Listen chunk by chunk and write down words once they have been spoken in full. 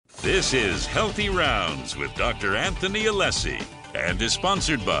This is Healthy Rounds with Dr. Anthony Alessi and is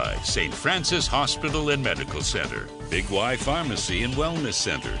sponsored by St. Francis Hospital and Medical Center, Big Y Pharmacy and Wellness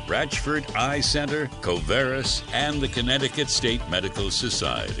Center, Bradford Eye Center, Coveris, and the Connecticut State Medical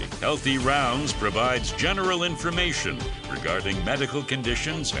Society. Healthy Rounds provides general information regarding medical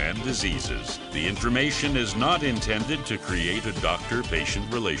conditions and diseases. The information is not intended to create a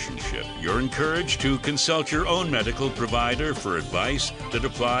doctor-patient relationship. You're encouraged to consult your own medical provider for advice that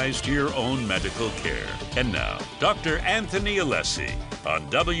applies to your own medical care. And now, Dr. Anthony Alessi on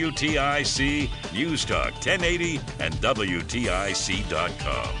WTIC News Talk 1080 and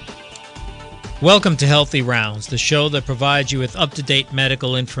WTIC.com. Welcome to Healthy Rounds, the show that provides you with up-to-date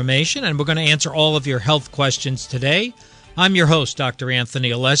medical information, and we're going to answer all of your health questions today. I'm your host, Dr.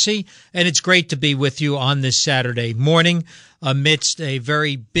 Anthony Alessi, and it's great to be with you on this Saturday morning amidst a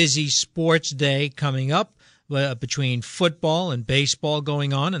very busy sports day coming up between football and baseball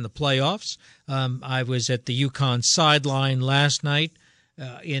going on in the playoffs. I was at the UConn sideline last night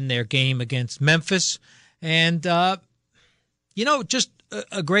in their game against Memphis, and, just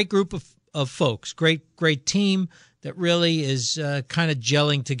a great group of folks, great team that really is kind of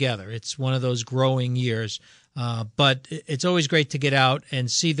gelling together. It's one of those growing years. But it's always great to get out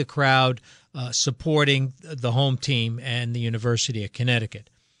and see the crowd supporting the home team and the University of Connecticut.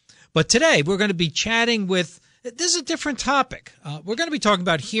 But today we're going to be chatting with – this is a different topic. We're going to be talking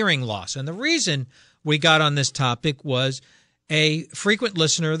about hearing loss. And the reason we got on this topic was a frequent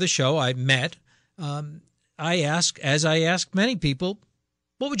listener of the show I met. I asked many people,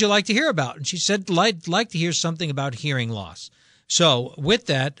 what would you like to hear about? And she said, I'd like to hear something about hearing loss. So with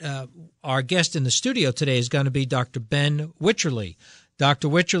that, our guest in the studio today is going to be Dr. Ben Wycherley. Dr.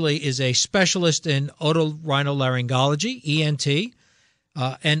 Wycherley is a specialist in otorhinolaryngology, ENT,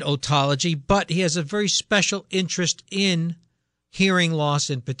 and otology, but he has a very special interest in hearing loss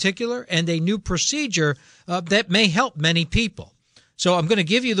in particular and a new procedure that may help many people. So I'm going to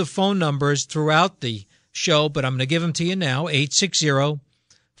give you the phone numbers throughout the show, but I'm going to give them to you now,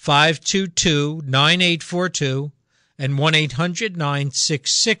 860-522-9842. and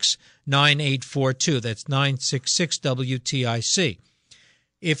 1-800-966-9842. That's 966-WTIC.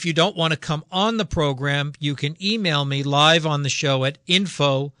 If you don't want to come on the program, you can email me live on the show at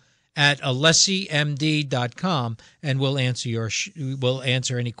info@alessimd.com, and we'll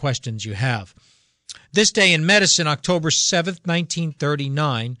answer any questions you have. This day in medicine, October 7th,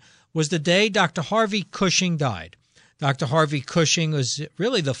 1939, was the day Dr. Harvey Cushing died. Dr. Harvey Cushing was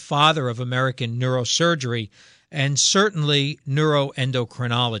really the father of American neurosurgery and certainly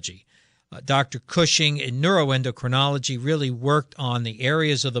neuroendocrinology. Dr. Cushing in neuroendocrinology really worked on the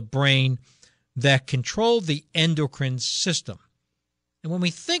areas of the brain that control the endocrine system. And when we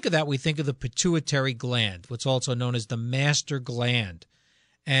think of that, we think of the pituitary gland, what's also known as the master gland.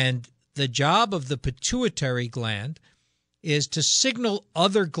 And the job of the pituitary gland is to signal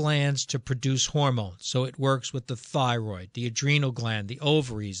other glands to produce hormones. So it works with the thyroid, the adrenal gland, the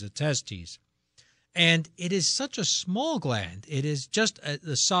ovaries, the testes. And it is such a small gland. It is just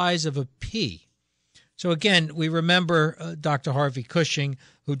the size of a pea. So again, we remember Dr. Harvey Cushing,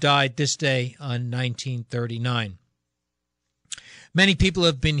 who died this day on 1939. Many people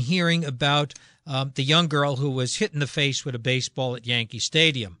have been hearing about the young girl who was hit in the face with a baseball at Yankee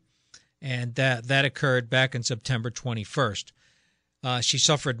Stadium. And that occurred back on September 21st. She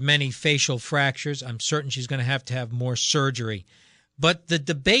suffered many facial fractures. I'm certain she's going to have more surgery. But the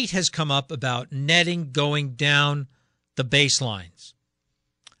debate has come up about netting going down the baselines.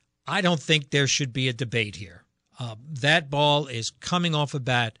 I don't think there should be a debate here. That ball is coming off a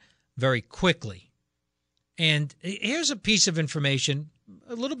bat very quickly. And here's a piece of information,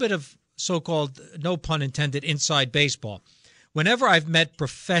 a little bit of so-called, no pun intended, inside baseball. Whenever I've met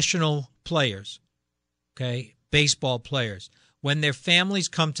professional players, baseball players, when their families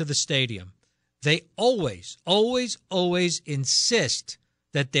come to the stadium, they always insist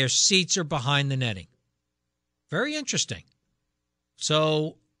that their seats are behind the netting. Very interesting.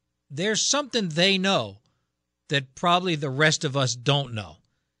 So there's something they know that probably the rest of us don't know.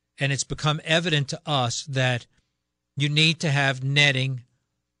 And it's become evident to us that you need to have netting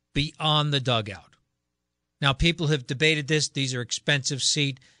beyond the dugout. Now, people have debated this. These are expensive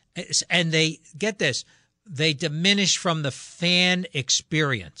seats. And they, get this, they diminish from the fan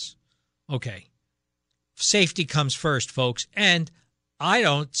experience. Okay. Safety comes first, folks. And I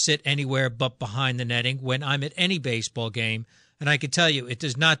don't sit anywhere but behind the netting when I'm at any baseball game. And I can tell you, it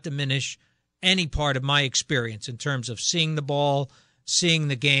does not diminish any part of my experience in terms of seeing the ball, seeing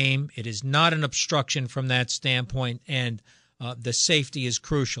the game. It is not an obstruction from that standpoint, and the safety is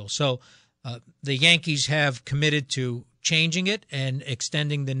crucial. So the Yankees have committed to changing it and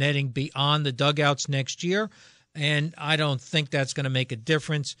extending the netting beyond the dugouts next year, and I don't think that's going to make a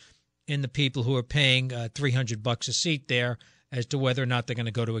difference in the people who are paying $300 a seat there as to whether or not they're going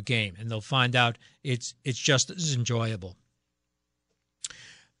to go to a game, and they'll find out it's just as enjoyable.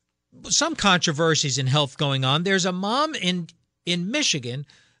 Some controversies in health going on. There's a mom in Michigan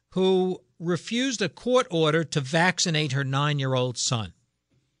who refused a court order to vaccinate her 9-year-old son.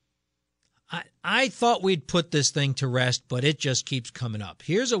 I thought we'd put this thing to rest, but it just keeps coming up.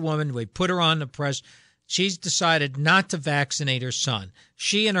 Here's a woman, we put her on the press. She's decided not to vaccinate her son.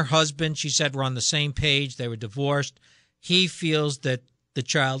 She and her husband, she said, were on the same page. They were divorced. He feels that the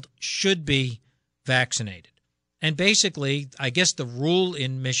child should be vaccinated. And basically, I guess the rule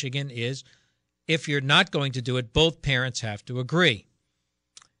in Michigan is if you're not going to do it, both parents have to agree.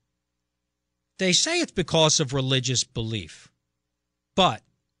 They say it's because of religious belief, but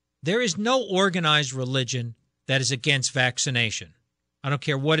there is no organized religion that is against vaccination. I don't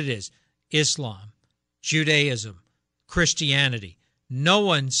care what it is, Islam, Judaism, Christianity. No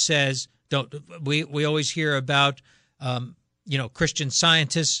one says, we always hear about, Christian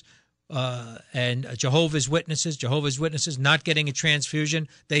scientists and Jehovah's Witnesses not getting a transfusion.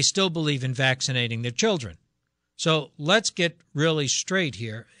 They still believe in vaccinating their children. So let's get really straight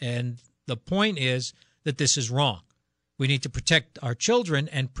here. And the point is that this is wrong. We need to protect our children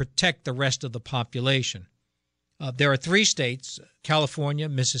and protect the rest of the population. There are 3 states, California,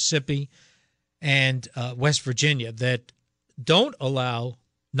 Mississippi, and West Virginia, that don't allow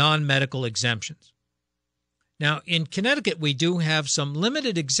non-medical exemptions. Now, in Connecticut, we do have some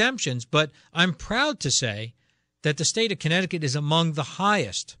limited exemptions, but I'm proud to say that the state of Connecticut is among the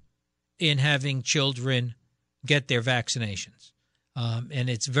highest in having children get their vaccinations. And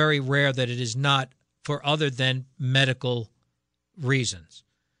it's very rare that it is not for other than medical reasons.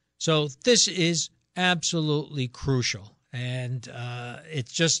 So this is absolutely crucial, and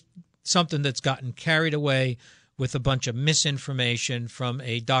it's just something that's gotten carried away with a bunch of misinformation from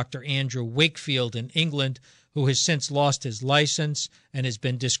a Dr. Andrew Wakefield in England, who has since lost his license and has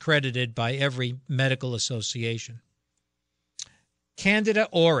been discredited by every medical association. Candida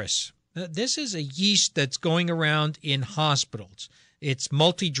auris. This is a yeast that's going around in hospitals. It's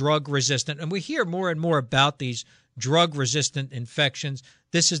multi-drug resistant, and we hear more and more about these drug-resistant infections.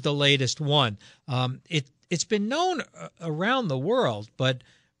 This is the latest one. It's been known around the world, but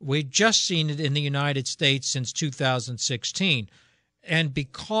we've just seen it in the United States since 2016. And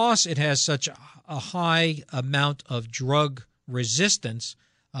because it has such a high amount of drug resistance,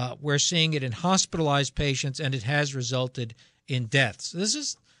 we're seeing it in hospitalized patients, and it has resulted in deaths. This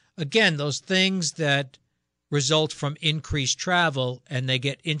is, again, those things that result from increased travel, and they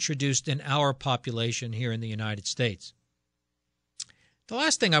get introduced in our population here in the United States. The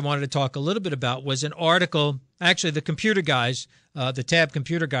last thing I wanted to talk a little bit about was an article, actually the computer guys, the Tab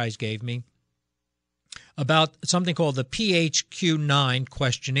computer guys gave me, about something called the PHQ-9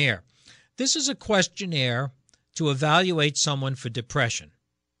 questionnaire. This is a questionnaire to evaluate someone for depression.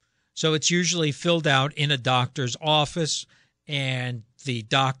 So it's usually filled out in a doctor's office, and the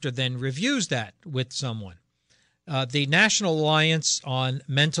doctor then reviews that with someone. The National Alliance on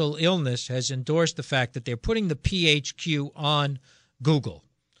Mental Illness has endorsed the fact that they're putting the PHQ on Google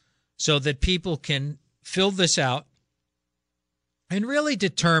so that people can fill this out and really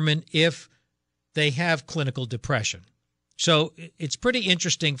determine if they have clinical depression. So it's pretty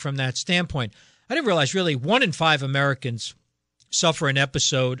interesting from that standpoint. I didn't realize really 1 in 5 Americans suffer an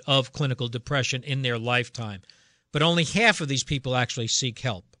episode of clinical depression in their lifetime, but only half of these people actually seek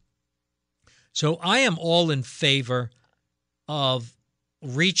help. So I am all in favor of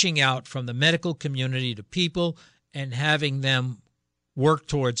reaching out from the medical community to people and having them work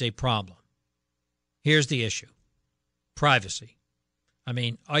towards a problem. Here's the issue: privacy. I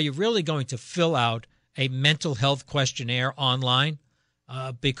mean, are you really going to fill out a mental health questionnaire online?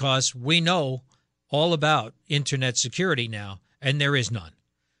 Because we know all about internet security now, and there is none.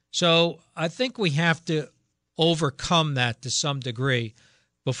 So I think we have to overcome that to some degree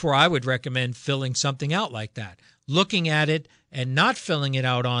before I would recommend filling something out like that. Looking at it and not filling it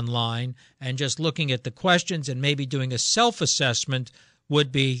out online and just looking at the questions and maybe doing a self-assessment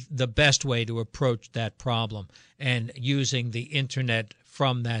would be the best way to approach that problem, and using the internet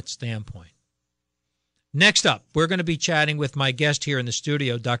from that standpoint. Next up, we're going to be chatting with my guest here in the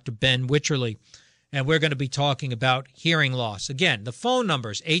studio, Dr. Ben Wycherley, and we're going to be talking about hearing loss. Again, the phone number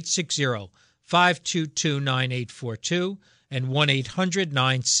is 860-522-9842 and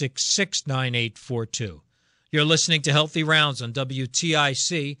 1-800-966-9842. You're listening to Healthy Rounds on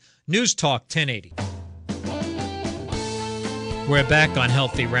WTIC News Talk 1080. We're back on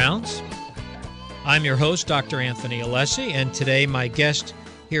Healthy Rounds. I'm your host, Dr. Anthony Alessi, and today my guest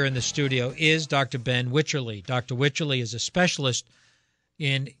here in the studio is Dr. Ben Wycherley. Dr. Wycherley is a specialist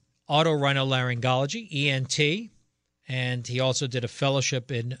in otorhinolaryngology, ENT, and he also did a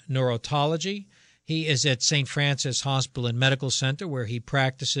fellowship in neurotology. He is at St. Francis Hospital and Medical Center, where he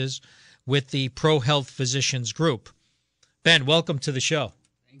practices with the ProHealth Physicians Group. Ben, welcome to the show.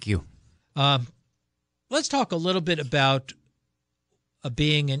 Thank you. Let's talk a little bit about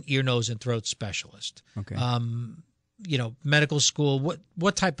being an ear, nose, and throat specialist. Okay. Medical school,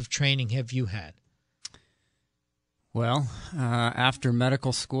 what type of training have you had? Well, after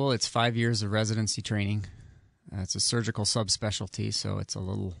medical school, it's 5 years of residency training. It's a surgical subspecialty, so it's a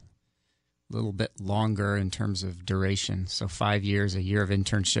little bit longer in terms of duration. So 5 years, a year of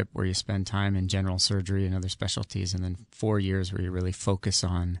internship where you spend time in general surgery and other specialties, and then 4 years where you really focus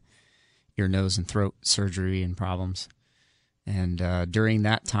on ear, nose, and throat surgery and problems. And during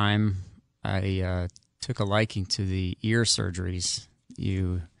that time, I took a liking to the ear surgeries.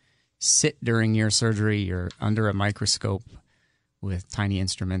 You sit during ear surgery, you're under a microscope with tiny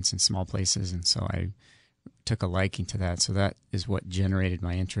instruments in small places, and so I took a liking to that. So that is what generated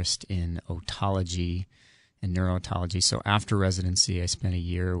my interest in otology and neurotology. So after residency, I spent a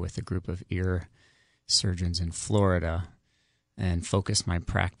year with a group of ear surgeons in Florida and focused my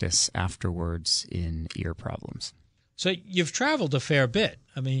practice afterwards in ear problems. So you've traveled a fair bit.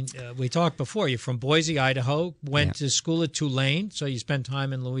 I mean, we talked before. You're from Boise, Idaho, went to school at Tulane, so you spent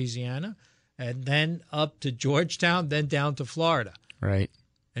time in Louisiana, and then up to Georgetown, then down to Florida. Right.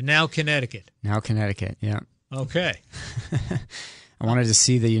 And now Connecticut. Now Connecticut, yeah. Okay. I wanted to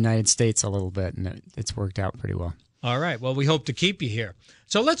see the United States a little bit, and it's worked out pretty well. All right. Well, we hope to keep you here.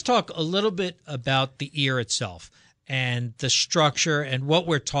 So let's talk a little bit about the ear itself and the structure and what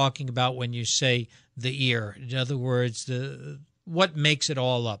we're talking about when you say the ear. In other words, what makes it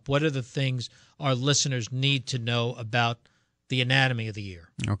all up? What are the things our listeners need to know about the anatomy of the ear?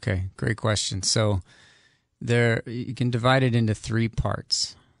 Okay, great question. So you can divide it into 3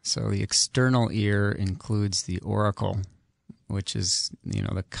 parts. So the external ear includes the auricle, which is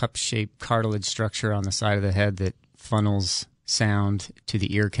the cup-shaped cartilage structure on the side of the head that funnels sound to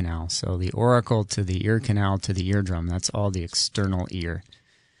the ear canal. So the auricle to the ear canal to the eardrum, that's all the external ear.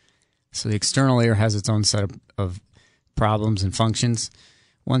 So the external ear has its own set of problems and functions.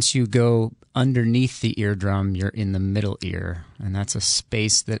 Once you go underneath the eardrum, you're in the middle ear, and that's a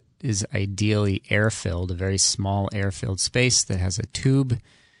space that is ideally air-filled, a very small air-filled space that has a tube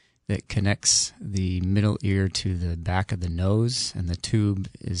that connects the middle ear to the back of the nose, and the tube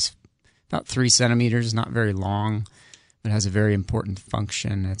is about 3 centimeters, not very long, but has a very important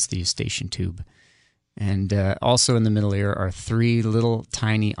function. That's the eustachian tube. And also in the middle ear are 3 little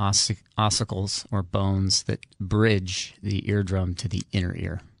tiny ossicles or bones that bridge the eardrum to the inner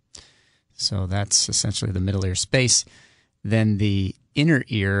ear. So that's essentially the middle ear space. Then the inner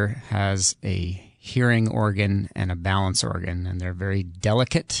ear has a hearing organ and a balance organ, and they're very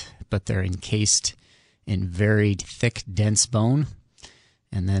delicate, but they're encased in very thick, dense bone.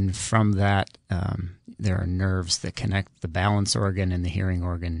 And then from that, there are nerves that connect the balance organ and the hearing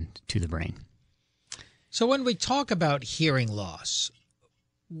organ to the brain. So when we talk about hearing loss,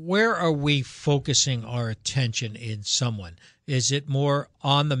 where are we focusing our attention in someone? Is it more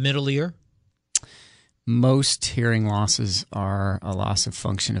on the middle ear? Most hearing losses are a loss of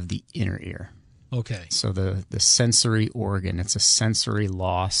function of the inner ear. Okay. So the sensory organ, it's a sensory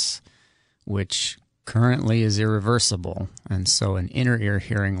loss, which currently is irreversible. And so an inner ear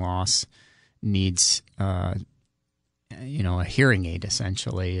hearing loss needs a hearing aid,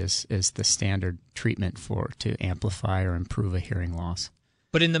 essentially, is the standard treatment to amplify or improve a hearing loss.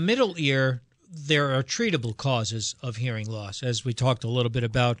 But in the middle ear, there are treatable causes of hearing loss, as we talked a little bit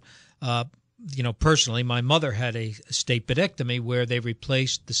about. Personally, my mother had a stapedectomy where they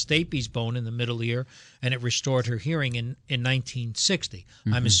replaced the stapes bone in the middle ear, and it restored her hearing in 1960.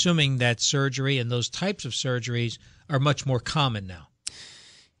 Mm-hmm. I'm assuming that surgery and those types of surgeries are much more common now.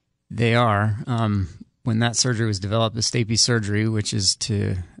 They are. When that surgery was developed, the stapes surgery, which is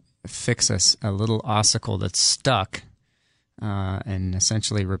to fix a little ossicle that's stuck and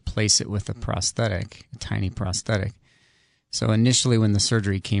essentially replace it with a tiny prosthetic. So initially when the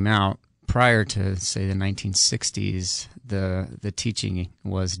surgery came out, prior to, say, the 1960s, the teaching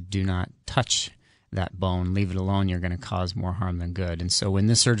was do not touch that bone, leave it alone, you're going to cause more harm than good. And so when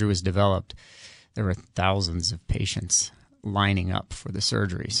this surgery was developed, there were thousands of patients lining up for the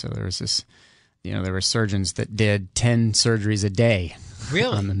surgery. So there was this, there were surgeons that did 10 surgeries a day.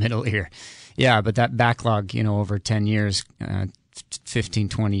 Really? On the middle ear. Yeah, but that backlog, over 10 years, 15,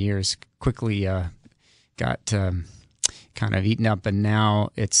 20 years got kind of eaten up, and now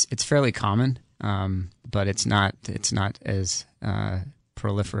it's fairly common. but it's not as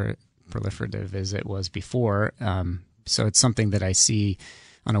proliferative as it was before. So it's something that I see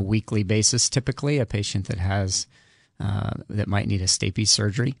on a weekly basis. Typically, a patient that has that might need a stapes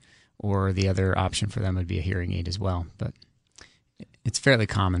surgery, or the other option for them would be a hearing aid as well. But it's fairly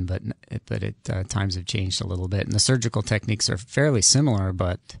common, but times have changed a little bit, and the surgical techniques are fairly similar,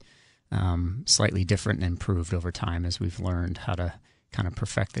 but slightly different and improved over time as we've learned how to kind of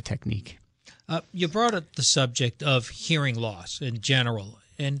perfect the technique. You brought up the subject of hearing loss in general,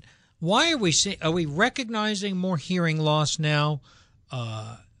 and why are we recognizing more hearing loss now,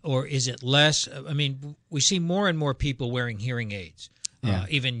 or is it less? I mean, we see more and more people wearing hearing aids,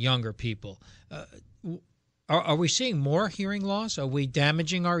 even younger people. Are we seeing more hearing loss? Are we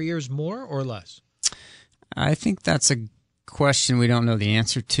damaging our ears more or less? I think that's a question we don't know the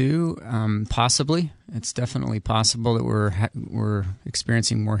answer to. Possibly. It's definitely possible that we're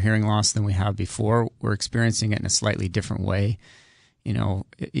experiencing more hearing loss than we have before. We're experiencing it in a slightly different way. You know,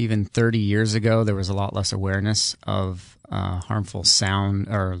 even 30 years ago, there was a lot less awareness of harmful sound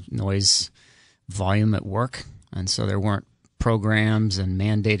or noise volume at work. And so there weren't programs and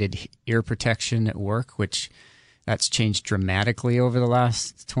mandated ear protection at work, which that's changed dramatically over the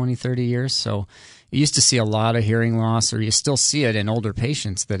last 20, 30 years. So you used to see a lot of hearing loss, or you still see it in older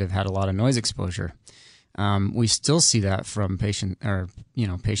patients that have had a lot of noise exposure. We still see that from patients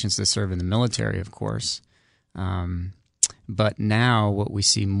that serve in the military, of course. But now what we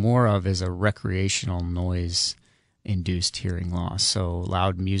see more of is a recreational noise-induced hearing loss. So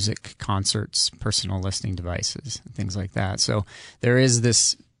loud music, concerts, personal listening devices, things like that. So there is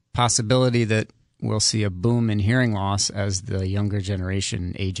this possibility that we'll see a boom in hearing loss as the younger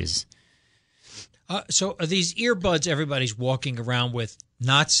generation ages. So are these earbuds everybody's walking around with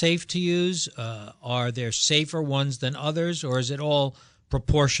not safe to use? Are there safer ones than others, or is it all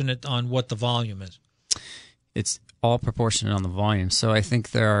proportionate on what the volume is? It's all proportionate on the volume. So I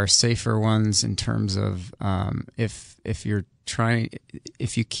think there are safer ones in terms of if you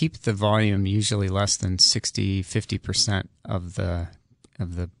keep the volume usually less than 50% of the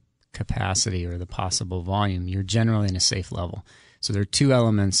capacity or the possible volume, you're generally in a safe level. So there are two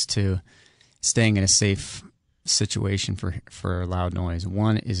elements to staying in a safe situation for loud noise.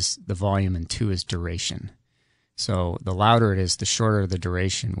 One is the volume, and two is duration. So the louder it is, the shorter the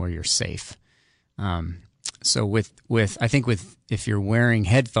duration where you're safe. So if you're wearing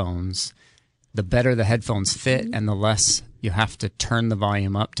headphones, the better the headphones fit and the less you have to turn the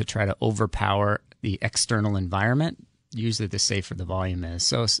volume up to try to overpower the external environment, usually the safer the volume is.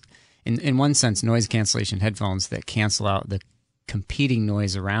 So in one sense, noise cancellation headphones that cancel out the competing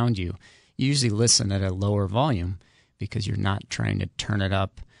noise around you usually listen at a lower volume because you're not trying to turn it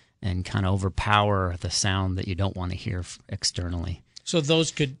up and kind of overpower the sound that you don't want to hear externally. So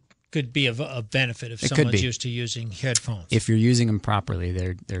those could be a benefit if someone's used to using headphones. If you're using them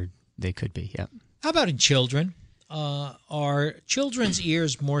properly, they could be, yep. How about in children? Are children's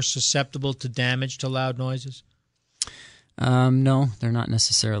ears more susceptible to damage to loud noises? No, they're not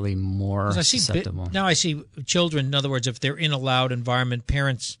necessarily more susceptible. Now I see children, in other words, if they're in a loud environment,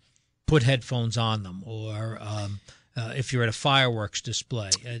 parents put headphones on them, or if you're at a fireworks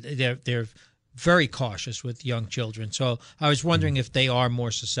display, they're very cautious with young children. So I was wondering if they are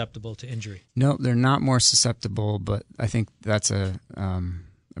more susceptible to injury. No, they're not more susceptible, but I think that's a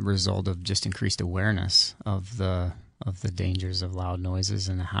result of just increased awareness of the dangers of loud noises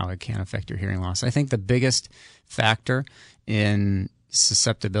and how it can affect your hearing loss. I think the biggest factor in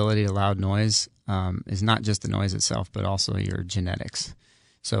susceptibility to loud noise is not just the noise itself, but also your genetics.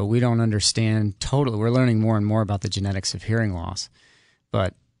 So we don't understand totally. We're learning more and more about the genetics of hearing loss.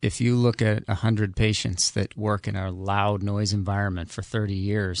 But if you look at 100 patients that work in a loud noise environment for 30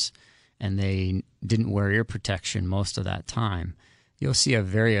 years and they didn't wear ear protection most of that time, you'll see a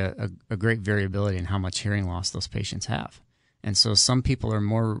great variability in how much hearing loss those patients have. And so some people are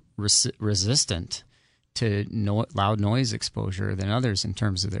more resistant to loud noise exposure than others in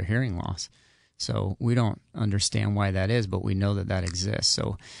terms of their hearing loss. So we don't understand why that is, but we know that exists.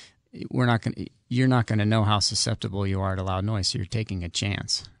 So you're not going to know how susceptible you are to loud noise, so you're taking a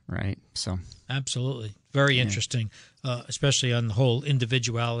chance, right? So absolutely. Very interesting, especially on the whole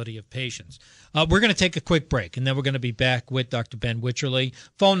individuality of patients. We're going to take a quick break, and then we're going to be back with Dr. Ben Wycherley.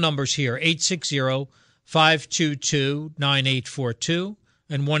 Phone numbers here, 860-522-9842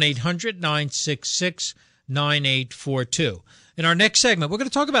 and 1-800-966-9842. In our next segment, we're going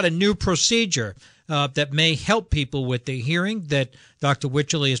to talk about a new procedure that may help people with their hearing that Dr.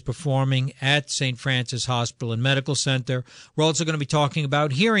 Wycherley is performing at St. Francis Hospital and Medical Center. We're also going to be talking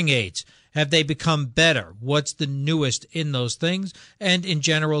about hearing aids Have they become better? What's the newest in those things? And in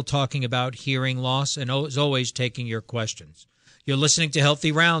general, talking about hearing loss, and as always, taking your questions. You're listening to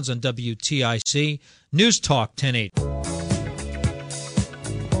Healthy Rounds on WTIC News Talk 1080.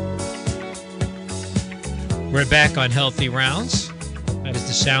 We're back on Healthy Rounds. That is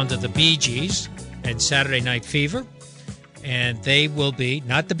the sound of the Bee Gees and Saturday Night Fever. And they will be,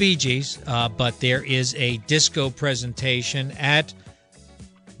 not the Bee Gees, but there is a disco presentation at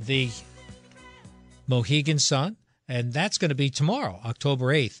the Mohegan Sun, and that's going to be tomorrow,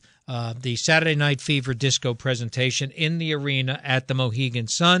 October 8th. The Saturday Night Fever disco presentation in the arena at the Mohegan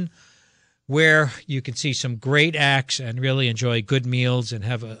Sun, where you can see some great acts and really enjoy good meals and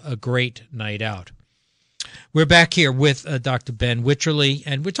have a great night out. We're back here with Dr. Ben Wycherley,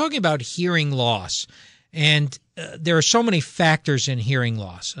 and we're talking about hearing loss. And there are so many factors in hearing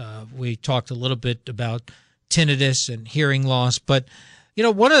loss. We talked a little bit about tinnitus and hearing loss, but you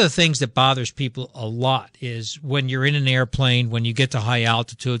know, one of the things that bothers people a lot is when you're in an airplane, when you get to high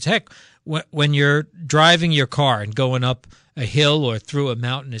altitudes, heck, when you're driving your car and going up a hill or through a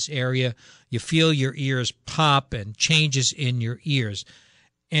mountainous area, you feel your ears pop and changes in your ears.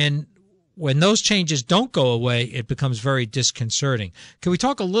 And when those changes don't go away, it becomes very disconcerting. Can we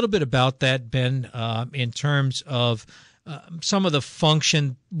talk a little bit about that, Ben, in terms of some of the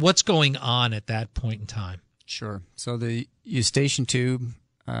function, what's going on at that point in time? Sure. So the eustachian tube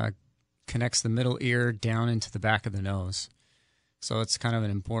connects the middle ear down into the back of the nose. So it's kind of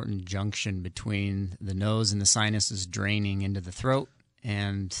an important junction between the nose and the sinuses draining into the throat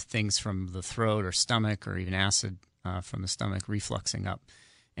and things from the throat or stomach or even acid from the stomach refluxing up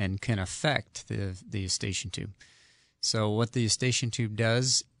and can affect the eustachian tube. So what the eustachian tube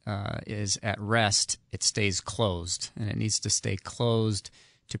does is at rest, it stays closed, and it needs to stay closed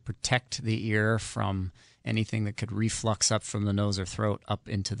to protect the ear from anything that could reflux up from the nose or throat up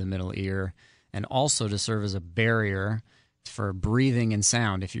into the middle ear, and also to serve as a barrier for breathing and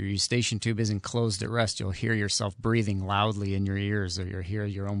sound. If your eustachian tube isn't closed at rest, you'll hear yourself breathing loudly in your ears, or you'll hear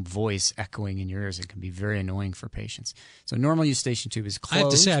your own voice echoing in your ears. It can be very annoying for patients. So normal eustachian tube is closed. I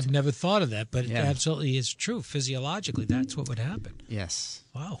have to say, I've never thought of that, but it absolutely is true. Physiologically, that's what would happen. Yes.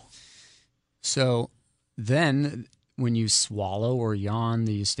 Wow. So then when you swallow or yawn,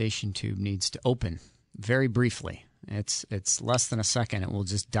 the eustachian tube needs to open very briefly. It's less than a second. It will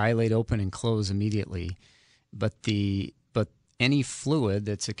just dilate open and close immediately. But any fluid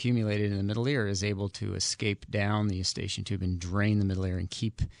that's accumulated in the middle ear is able to escape down the eustachian tube and drain the middle ear and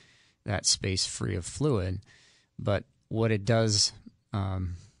keep that space free of fluid. But what it does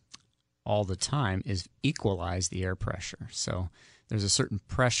all the time is equalize the air pressure. So there's a certain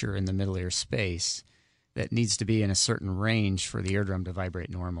pressure in the middle ear space that needs to be in a certain range for the eardrum to vibrate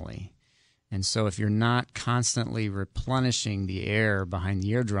normally. And so if you're not constantly replenishing the air behind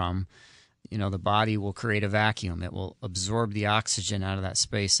the eardrum, you know, the body will create a vacuum. It will absorb the oxygen out of that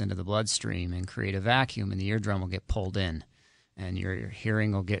space into the bloodstream and create a vacuum, and the eardrum will get pulled in, and your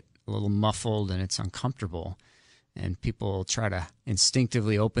hearing will get a little muffled, and it's uncomfortable. And people will try to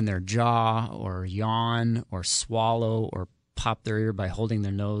instinctively open their jaw or yawn or swallow or pop their ear by holding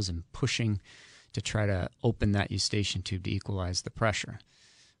their nose and pushing to try to open that eustachian tube to equalize the pressure.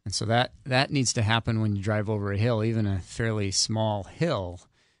 And so that needs to happen when you drive over a hill, even a fairly small hill.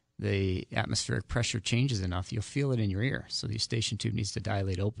 The atmospheric pressure changes enough, you'll feel it in your ear. So the eustachian tube needs to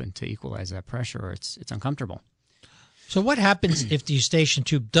dilate open to equalize that pressure, or it's uncomfortable. So what happens if the eustachian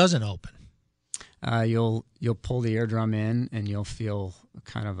tube doesn't open? You'll pull the eardrum in, and you'll feel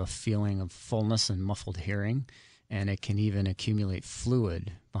kind of a feeling of fullness and muffled hearing, and it can even accumulate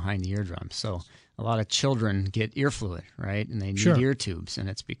fluid behind the eardrum. So a lot of children get ear fluid, right? And they need ear tubes, and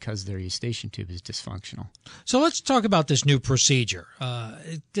it's because their eustachian tube is dysfunctional. So let's talk about this new procedure.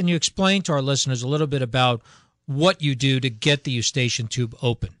 Can you explain to our listeners a little bit about what you do to get the eustachian tube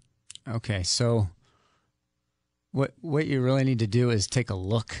open? Okay, so what you really need to do is take a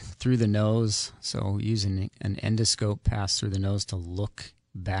look through the nose. So using an endoscope pass through the nose to look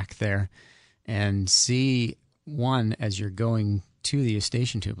back there and see, one, as you're going to the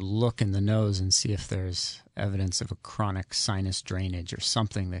eustachian tube, look in the nose and see if there's evidence of a chronic sinus drainage or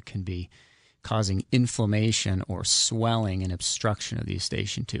something that can be causing inflammation or swelling and obstruction of the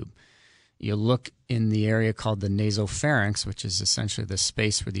eustachian tube. You look in the area called the nasopharynx, which is essentially the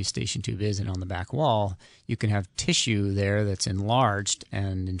space where the eustachian tube is and on the back wall. You can have tissue there that's enlarged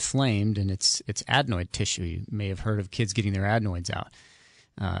and inflamed, and it's adenoid tissue. You may have heard of kids getting their adenoids out.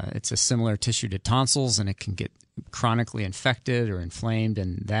 It's a similar tissue to tonsils, and it can get chronically infected or inflamed,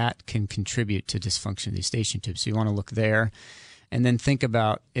 and that can contribute to dysfunction of the eustachian tube. So you want to look there. And then think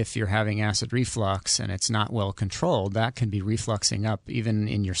about if you're having acid reflux and it's not well controlled, that can be refluxing up even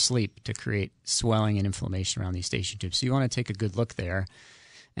in your sleep to create swelling and inflammation around the eustachian tube. So you want to take a good look there,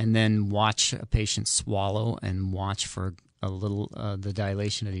 and then watch a patient swallow and watch for a little the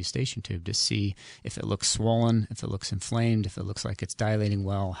dilation of the eustachian tube to see if it looks swollen, if it looks inflamed, if it looks like it's dilating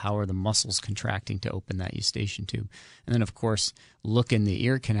well, how are the muscles contracting to open that eustachian tube. And then, of course, look in the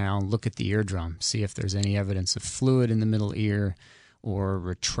ear canal, look at the eardrum, see if there's any evidence of fluid in the middle ear or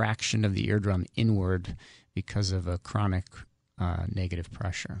retraction of the eardrum inward because of a chronic negative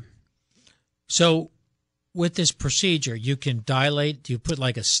pressure. So with this procedure, you can dilate, do you put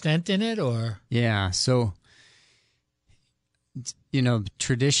like a stent in it or? Yeah, so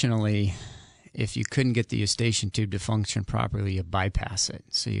traditionally, if you couldn't get the eustachian tube to function properly, you bypass it.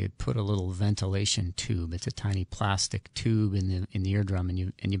 So you put a little ventilation tube. It's a tiny plastic tube in the eardrum, and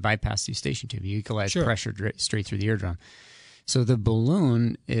you bypass the eustachian tube. You equalize pressure straight through the eardrum. So the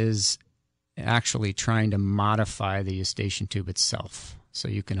balloon is actually trying to modify the eustachian tube itself, so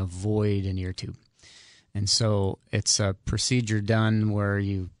you can avoid an ear tube. And so it's a procedure done where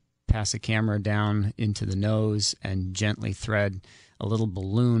you pass a camera down into the nose and gently thread a little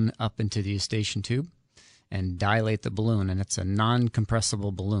balloon up into the eustachian tube and dilate the balloon. And it's a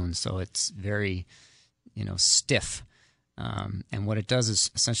non-compressible balloon, so it's very, stiff. And what it does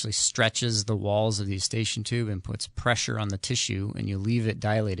is essentially stretches the walls of the eustachian tube and puts pressure on the tissue, and you leave it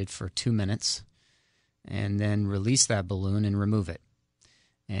dilated for 2 minutes and then release that balloon and remove it.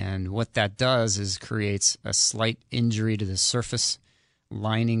 And what that does is creates a slight injury to the surface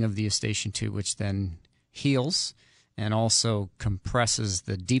lining of the eustachian tube, which then heals and also compresses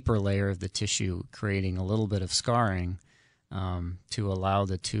the deeper layer of the tissue, creating a little bit of scarring to allow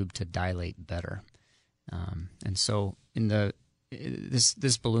the tube to dilate better. And so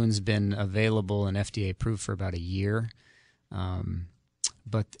this balloon's been available and FDA approved for about a year.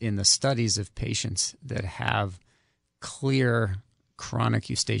 But in the studies of patients that have clear chronic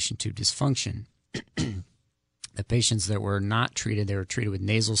eustachian tube dysfunction, the patients that were not treated, they were treated with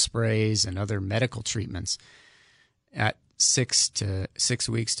nasal sprays and other medical treatments at 6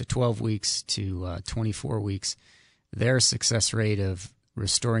 weeks to 12 weeks to 24 weeks. Their success rate of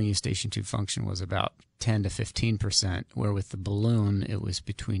restoring eustachian tube function was about 10 to 15%, where with the balloon it was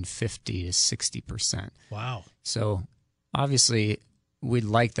between 50 to 60%. Wow. So obviously we'd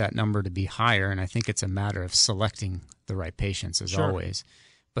like that number to be higher, and I think it's a matter of selecting the right patients as always.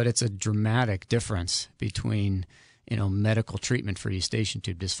 But it's a dramatic difference between, medical treatment for eustachian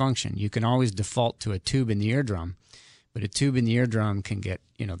tube dysfunction. You can always default to a tube in the eardrum, but a tube in the eardrum can get,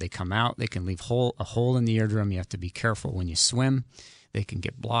 they come out, they can leave a hole in the eardrum. You have to be careful when you swim. They can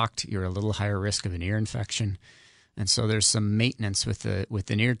get blocked. You're a little higher risk of an ear infection. And so there's some maintenance with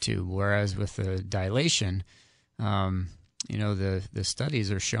an ear tube, whereas with the dilation, the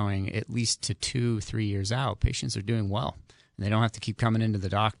studies are showing at least to 2-3 years out, patients are doing well. They don't have to keep coming into the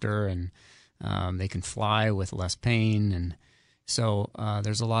doctor, and they can fly with less pain. And so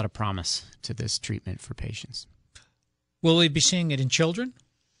there's a lot of promise to this treatment for patients. Will we be seeing it in children?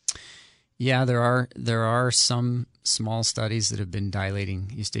 Yeah, there are some small studies that have been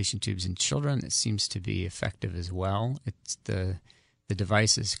dilating eustachian tubes in children. It seems to be effective as well. It's the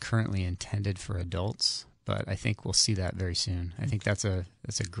device is currently intended for adults, but I think we'll see that very soon. I think that's a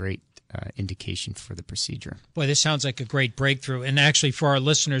great indication for the procedure. Boy, this sounds like a great breakthrough. And actually, for our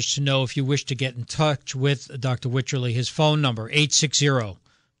listeners to know, if you wish to get in touch with Dr. Wycherley, his phone number,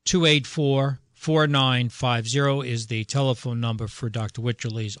 860-284-4950 is the telephone number for Dr.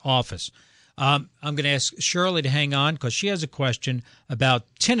 Wycherley's office. I'm going to ask Shirley to hang on because she has a question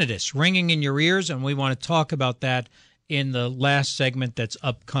about tinnitus, ringing in your ears, and we want to talk about that in the last segment that's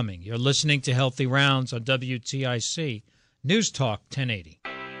upcoming. You're listening to Healthy Rounds on WTIC News Talk 1080.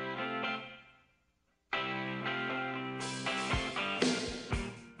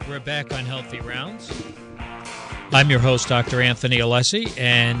 We're back on Healthy Rounds. I'm your host, Dr. Anthony Alessi,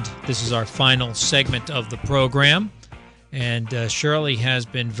 and this is our final segment of the program. And Shirley has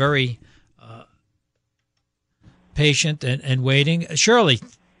been very patient and waiting. Shirley,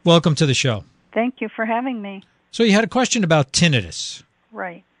 welcome to the show. Thank you for having me. So you had a question about tinnitus.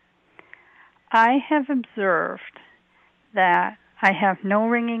 Right. I have observed that I have no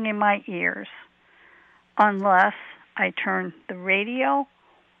ringing in my ears unless I turn the radio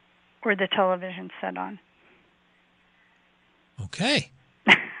or the television set on. Okay.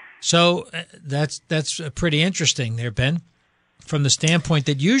 So that's pretty interesting there, Ben, from the standpoint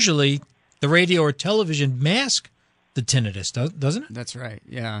that usually the radio or television mask the tinnitus, doesn't it? That's right,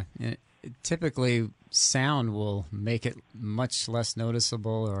 yeah. Typically, sound will make it much less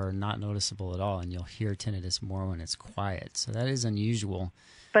noticeable or not noticeable at all, and you'll hear tinnitus more when it's quiet. So that is unusual.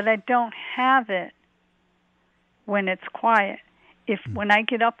 But I don't have it when it's quiet. When I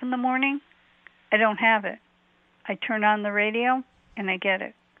get up in the morning, I don't have it. I turn on the radio and I get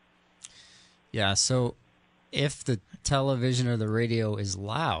it. Yeah, so if the television or the radio is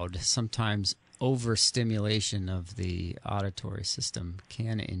loud, sometimes overstimulation of the auditory system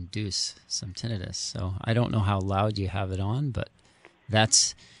can induce some tinnitus. So I don't know how loud you have it on, but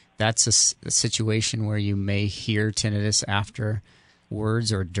that's a situation where you may hear tinnitus after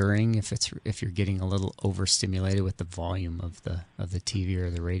words or during if you're getting a little overstimulated with the volume of the TV or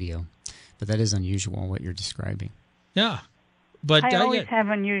the radio. But that is unusual what you're describing. Yeah. But I always have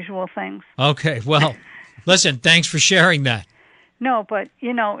unusual things. Okay, well, listen, thanks for sharing that. No, but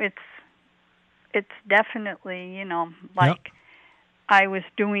it's definitely, like I was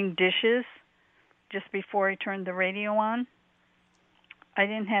doing dishes just before I turned the radio on. I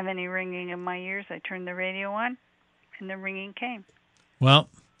didn't have any ringing in my ears. I turned the radio on, and the ringing came. Well,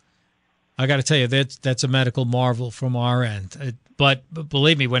 I got to tell you, that's a medical marvel from our end. But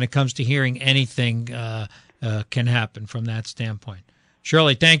believe me, when it comes to hearing, anything can happen from that standpoint.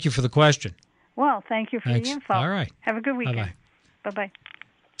 Shirley, thank you for the question. Well, thank you for Thanks. the info. All right. Have a good weekend. Bye-bye. Bye-bye.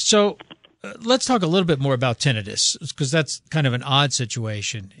 So let's talk a little bit more about tinnitus, because that's kind of an odd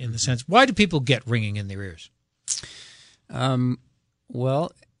situation in the sense, why do people get ringing in their ears?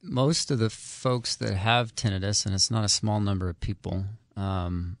 Well, most of the folks that have tinnitus, and it's not a small number of people,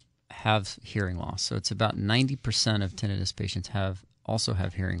 have hearing loss. So it's about 90% of tinnitus patients also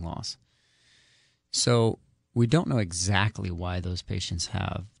have hearing loss. So we don't know exactly why those patients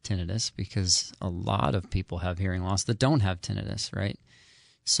have tinnitus, because a lot of people have hearing loss that don't have tinnitus, right?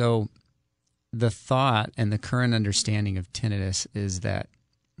 So the thought and the current understanding of tinnitus is that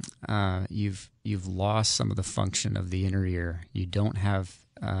you've lost some of the function of the inner ear. You don't have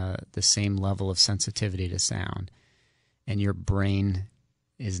the same level of sensitivity to sound, and your brain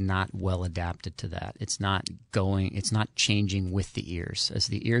is not well adapted to that. It's not changing with the ears. As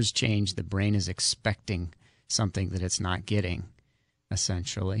the ears change, the brain is expecting something that it's not getting,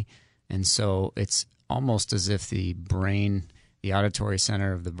 essentially. And so it's almost as if the brain, the auditory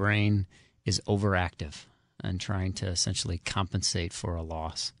center of the brain, is overactive and trying to essentially compensate for a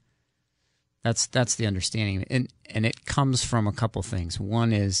loss. That's the understanding, and it comes from a couple things.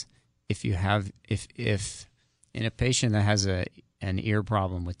 One is if in a patient that has an ear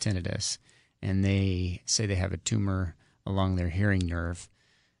problem with tinnitus, and they say they have a tumor along their hearing nerve,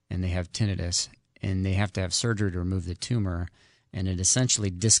 and they have tinnitus, and they have to have surgery to remove the tumor, and it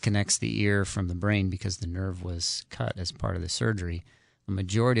essentially disconnects the ear from the brain because the nerve was cut as part of the surgery. The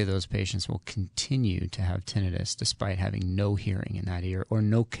majority of those patients will continue to have tinnitus despite having no hearing in that ear or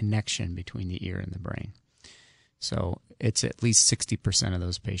no connection between the ear and the brain. So it's at least 60% of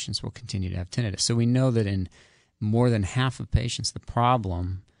those patients will continue to have tinnitus. So we know that in more than half of patients, the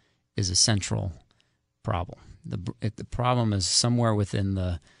problem is a central problem. The problem is somewhere within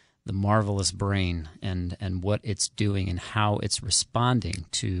the marvelous brain and what it's doing and how it's responding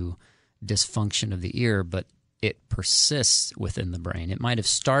to dysfunction of the ear, but it persists within the brain. It might have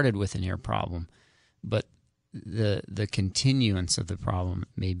started with an ear problem, but the continuance of the problem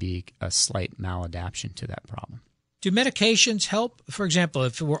may be a slight maladaptation to that problem. Do medications help? For example,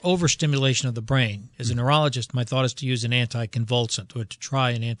 if it were overstimulation of the brain, as a neurologist, my thought is to use an anticonvulsant or to try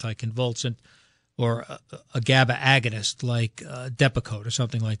an anticonvulsant or a GABA agonist like Depakote or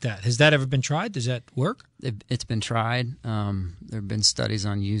something like that. Has that ever been tried? Does that work? It's been tried. There have been studies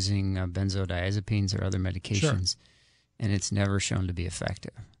on using benzodiazepines or other medications, and it's never shown to be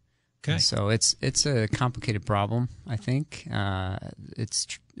effective. Okay. And so it's a complicated problem, I think.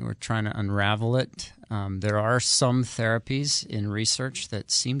 We're trying to unravel it. There are some therapies in research that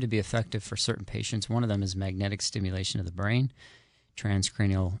seem to be effective for certain patients. One of them is magnetic stimulation of the brain.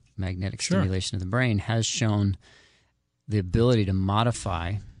 Transcranial magnetic stimulation of the brain has shown the ability to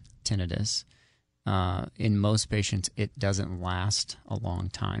modify tinnitus. In most patients, it doesn't last a long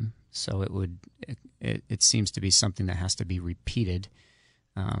time. So it seems to be something that has to be repeated.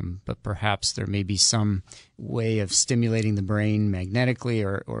 But perhaps there may be some way of stimulating the brain magnetically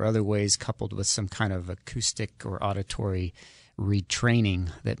or other ways coupled with some kind of acoustic or auditory retraining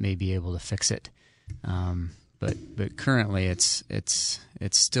that may be able to fix it. But currently it's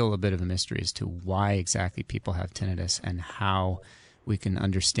still a bit of a mystery as to why exactly people have tinnitus and how we can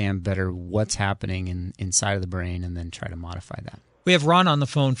understand better what's happening inside of the brain and then try to modify that. We have Ron on the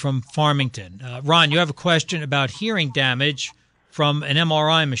phone from Farmington. Ron, you have a question about hearing damage from an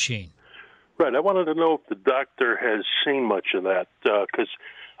MRI machine. Right. I wanted to know if the doctor has seen much of that, because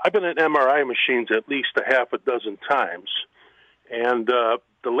I've been at MRI machines at least a half a dozen times, and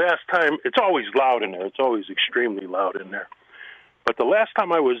the last time, it's always loud in there. It's always extremely loud in there. But the last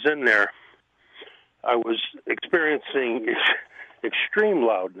time I was in there, I was experiencing extreme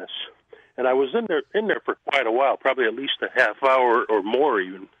loudness, and I was in there for quite a while, probably at least a half hour or more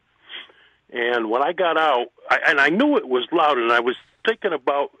even. And when I got out, I knew it was loud, and I was thinking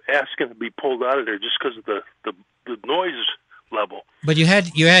about asking to be pulled out of there just because of the noise level. But you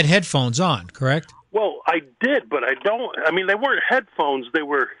had headphones on, correct? Well, I did, but they weren't headphones. They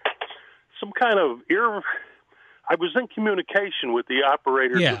were some kind of I was in communication with the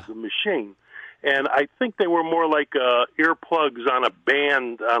operators of the machine, and I think they were more like earplugs on a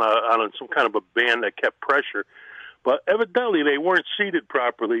band, on some kind of a band that kept pressure. But evidently they weren't seated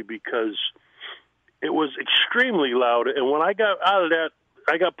properly because it was extremely loud. And when I got out of that,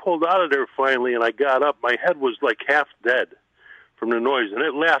 I got pulled out of there finally, and I got up. My head was like half dead from the noise, and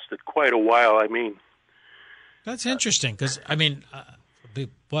it lasted quite a while. I mean, that's interesting because I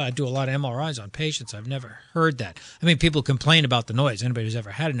do a lot of MRIs on patients. I've never heard that. I mean, people complain about the noise. Anybody who's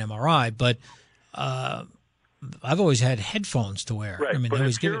ever had an MRI, but I've always had headphones to wear. Right, I mean, but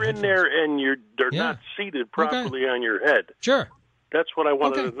if you're in there and they're not seated properly on your head, sure, that's what I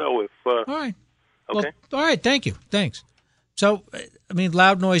wanted to know. If all right, okay, well, all right, thank you, thanks. So, I mean,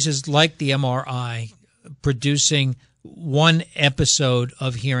 loud noise is like the MRI producing one episode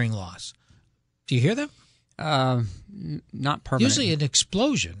of hearing loss. Do you hear them? Not permanent. Usually an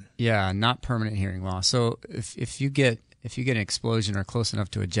explosion. Yeah, not permanent hearing loss. So if you get an explosion or close enough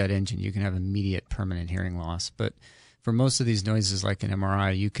to a jet engine, you can have immediate permanent hearing loss. But for most of these noises, like an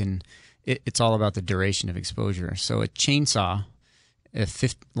MRI, it's all about the duration of exposure. So a chainsaw,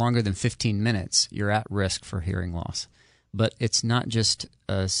 if longer than 15 minutes, you're at risk for hearing loss. But it's not just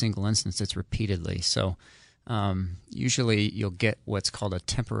a single instance; it's repeatedly. So usually you'll get what's called a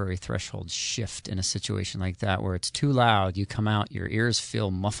temporary threshold shift in a situation like that, where it's too loud. You come out, your ears feel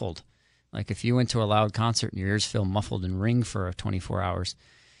muffled. Like if you went to a loud concert and your ears feel muffled and ring for 24 hours,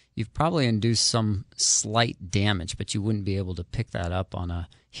 you've probably induced some slight damage, but you wouldn't be able to pick that up on a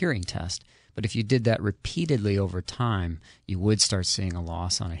hearing test. But if you did that repeatedly over time, you would start seeing a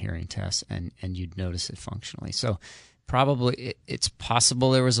loss on a hearing test, and you'd notice it functionally. So probably it's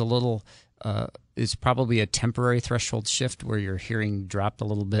possible there was a little it's probably a temporary threshold shift where your hearing dropped a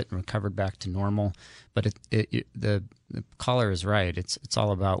little bit and recovered back to normal. But the caller is right. It's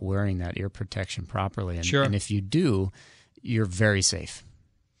all about wearing that ear protection properly. And, sure. And if you do, you're very safe.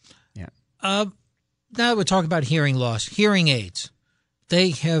 Yeah. Now we're talking about hearing loss. Hearing aids, they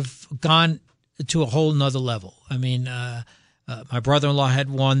have gone to a whole nother level. I mean, my brother-in-law had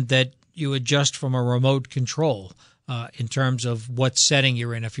one that you adjust from a remote control in terms of what setting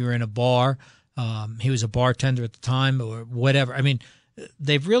you're in. If you're in a bar, he was a bartender at the time or whatever. I mean,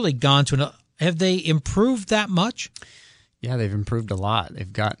 they've really gone to have they improved that much? Yeah, they've improved a lot.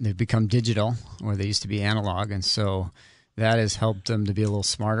 They've become digital where they used to be analog, and so that has helped them to be a little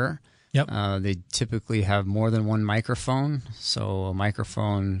smarter. Yep. They typically have more than one microphone, so a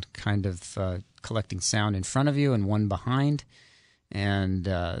microphone kind of collecting sound in front of you and one behind, and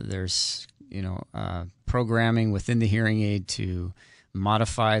there's programming within the hearing aid to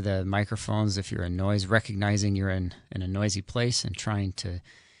modify the microphones if you're recognizing you're in a noisy place and trying to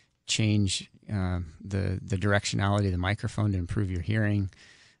change the directionality of the microphone to improve your hearing.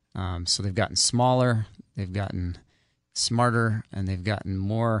 So they've gotten smaller, they've gotten smarter, and they've gotten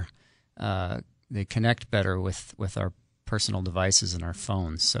more. They connect better with our personal devices and our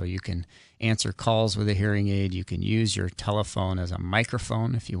phones. So you can answer calls with a hearing aid. You can use your telephone as a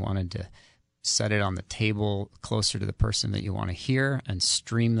microphone if you wanted to set it on the table closer to the person that you want to hear and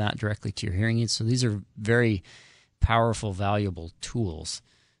stream that directly to your hearing aid. So these are very powerful, valuable tools.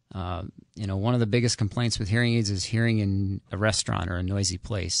 One of the biggest complaints with hearing aids is hearing in a restaurant or a noisy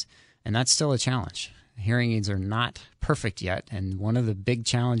place, and that's still a challenge. Hearing aids are not perfect yet, and one of the big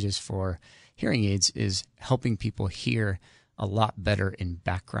challenges for hearing aids is helping people hear a lot better in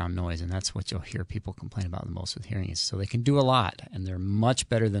background noise, and that's what you'll hear people complain about the most with hearing aids. So they can do a lot, and they're much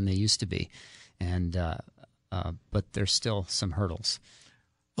better than they used to be, and but there's still some hurdles.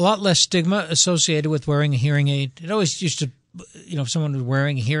 A lot less stigma associated with wearing a hearing aid. It always used to, if someone was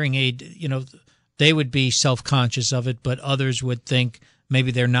wearing a hearing aid, they would be self-conscious of it, but others would think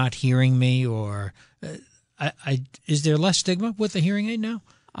maybe they're not hearing me, or is there less stigma with a hearing aid now?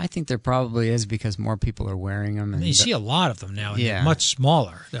 I think there probably is because more people are wearing them. And you see a lot of them now, and they're much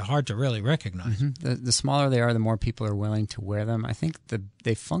smaller. They're hard to really recognize. Mm-hmm. The smaller they are, the more people are willing to wear them. I think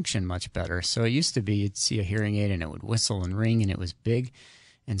they function much better. So it used to be you'd see a hearing aid and it would whistle and ring and it was big.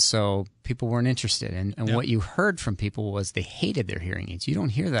 And so people weren't interested. And what you heard from people was they hated their hearing aids. You don't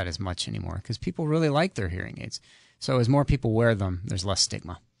hear that as much anymore because people really like their hearing aids. So as more people wear them, there's less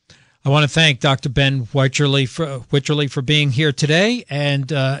stigma. I want to thank Dr. Ben Wycherley for being here today,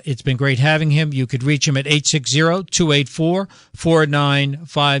 and it's been great having him. You could reach him at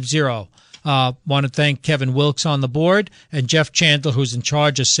 860-284-4950. Want to thank Kevin Wilkes on the board and Jeff Chandler, who's in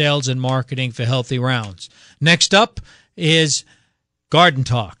charge of sales and marketing for Healthy Rounds. Next up is Garden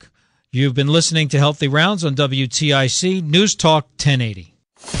Talk. You've been listening to Healthy Rounds on WTIC News Talk 1080.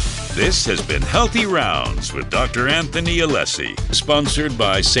 This has been Healthy Rounds with Dr. Anthony Alessi, sponsored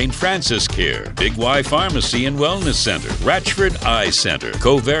by St. Francis Care, Big Y Pharmacy and Wellness Center, Ratchford Eye Center,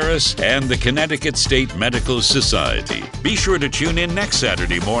 Covaris, and the Connecticut State Medical Society. Be sure to tune in next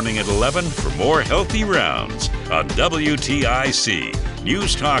Saturday morning at 11 for more Healthy Rounds on WTIC,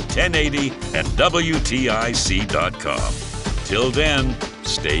 News Talk 1080, and WTIC.com. Till then,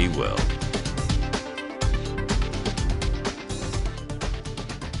 stay well.